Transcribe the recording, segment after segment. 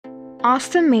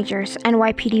Austin Majors,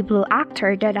 NYPD Blue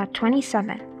actor, dead at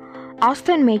 27.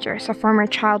 Austin Majors, a former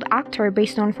child actor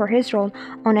best known for his role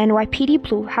on NYPD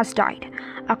Blue, has died.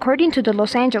 According to the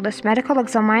Los Angeles Medical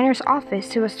Examiner's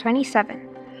Office, he was 27.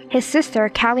 His sister,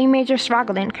 Callie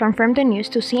Majors-Ragland, confirmed the news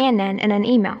to CNN in an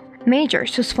email.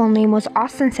 Majors, whose full name was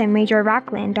Austin St.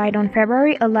 Major-Ragland, died on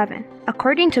February 11.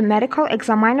 According to Medical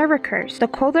Examiner records, the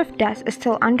cause of death is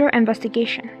still under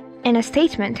investigation. In a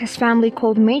statement, his family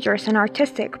called Majors an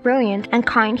artistic, brilliant, and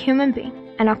kind human being.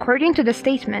 And according to the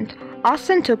statement,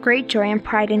 Austin took great joy and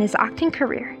pride in his acting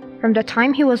career. From the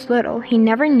time he was little, he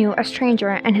never knew a stranger,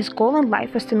 and his goal in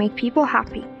life was to make people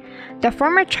happy. The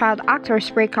former child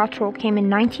actor's breakout role came in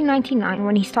 1999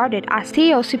 when he starred as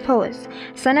Theo Cipoll's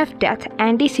son of Death,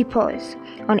 Andy Cipoll,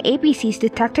 on ABC's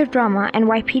detective drama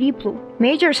NYPD Blue.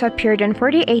 Majors appeared in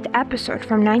 48 episodes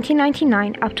from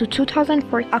 1999 up to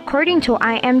 2004. According to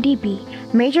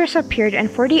IMDb, Majors appeared in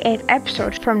 48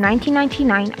 episodes from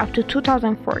 1999 up to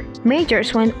 2004.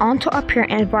 Majors went on to appear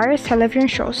in various television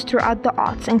shows throughout the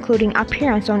aughts, including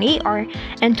appearance on ER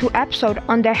and 2 episodes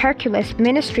on the Hercules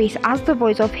Ministries as the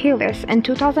voice of healers in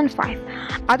 2005.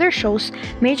 Other shows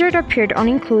Majors appeared on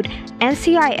include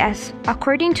NCIS,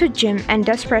 According to Jim, and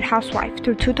Desperate Housewife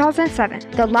through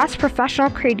 2007. The last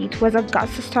professional credit was a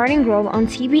guest starring role on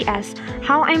CBS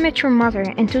How I Met Your Mother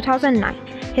in 2009.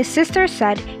 His sister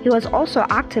said he was also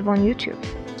active on YouTube.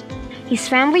 His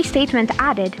family statement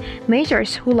added,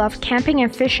 Majors, who loved camping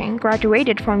and fishing,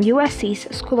 graduated from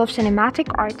USC's School of Cinematic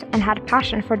Arts and had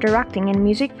passion for directing and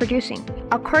music producing.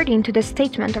 According to the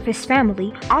statement of his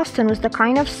family, Austin was the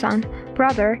kind of son,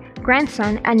 brother,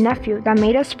 grandson, and nephew that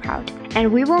made us proud,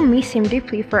 and we will miss him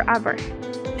deeply forever.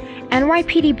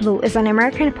 NYPD Blue is an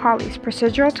American police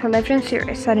procedural television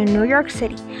series set in New York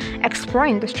City,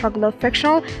 exploring the struggle of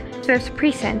fictional 5th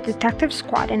Precinct Detective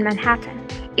Squad in Manhattan.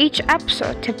 Each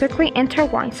episode typically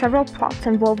intertwines several plots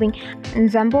involving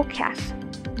ensemble casts.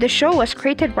 The show was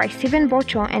created by Stephen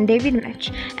Bochco and David Mitch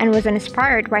and was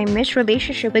inspired by Mitch's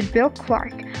relationship with Bill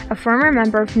Clark, a former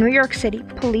member of New York City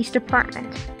Police Department,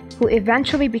 who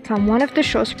eventually became one of the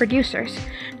show's producers.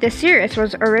 The series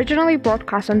was originally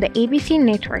broadcast on the ABC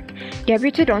network,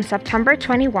 debuted on September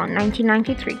 21,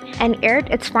 1993, and aired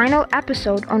its final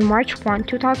episode on March 1,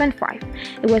 2005.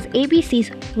 It was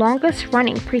ABC's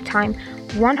longest-running pre-time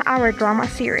one-hour drama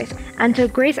series until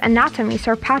Grey's Anatomy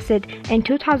surpassed it in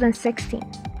 2016.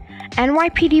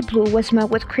 NYPD Blue was met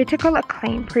with critical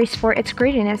acclaim, praised for its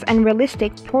grittiness and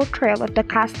realistic portrayal of the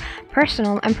cast's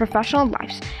personal and professional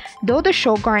lives. Though the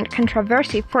show garnered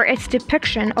controversy for its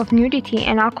depiction of nudity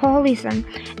and alcoholism,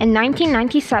 in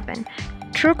 1997,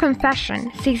 True Confession,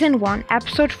 Season 1,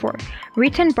 Episode 4,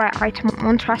 written by Art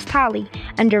Montrastali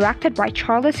and directed by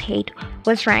Charles Haid,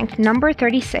 was ranked number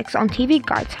 36 on TV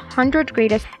Guide's 100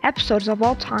 Greatest Episodes of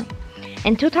All Time.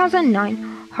 In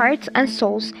 2009, Hearts and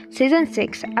Souls, Season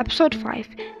 6, Episode 5,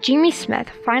 Jimmy Smith,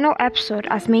 final episode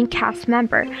as main cast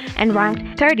member, and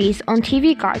ranked 30s on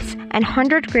TV Guide's and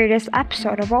 100 Greatest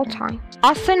Episode of All Time.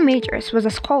 Austin Majors was a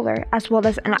scholar as well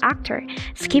as an actor,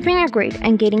 skipping a grade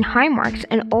and getting high marks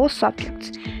in all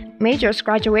subjects. Majors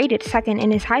graduated second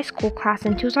in his high school class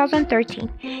in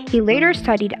 2013. He later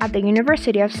studied at the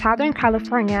University of Southern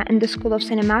California in the School of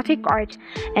Cinematic Arts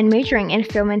and majoring in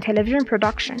film and television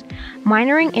production,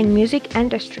 minoring in music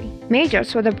industry.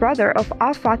 Majors was the brother of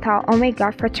Alpha Tau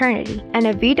Omega fraternity, an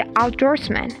avid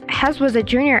outdoorsman. Hez was a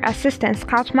junior assistant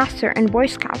scoutmaster in Boy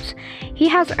Scouts. He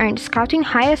has earned scouting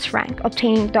highest rank,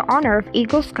 obtaining the honor of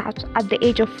Eagle Scout at the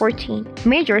age of 14.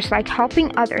 Majors liked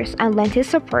helping others and lent his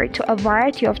support to a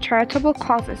variety of charitable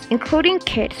causes, including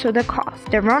Kids to the Cause,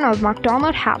 the Ronald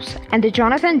McDonald House, and the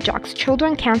Jonathan Jacques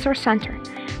Children's Cancer Center.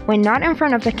 When not in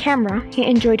front of the camera, he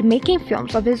enjoyed making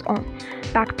films of his own,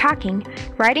 backpacking,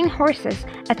 riding horses,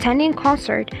 attending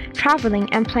concerts, traveling,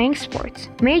 and playing sports.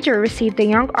 Major received the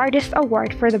Young Artist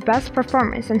Award for the Best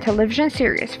Performance in Television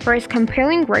Series for his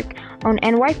compelling work on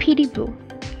NYPD Blue.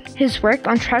 His work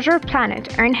on Treasure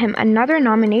Planet earned him another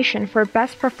nomination for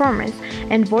Best Performance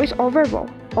in Voice-Over Role.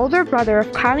 Older brother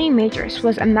of Kylie Majors,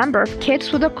 was a member of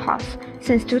Kids with a Cause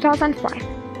since 2005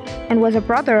 and was a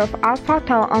brother of Alpha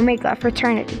Tau Omega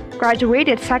fraternity.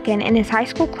 Graduated second in his high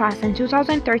school class in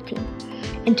 2013.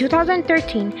 In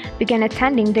 2013, began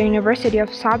attending the University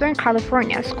of Southern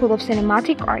California School of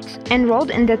Cinematic Arts,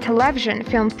 enrolled in the television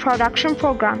film production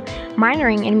program,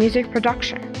 minoring in music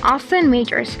production. Austin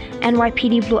Majors,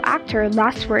 NYPD Blue actor,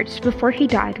 last words before he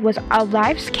died was, "Our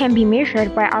lives can be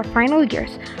measured by our final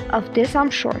years. Of this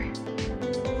I'm sure."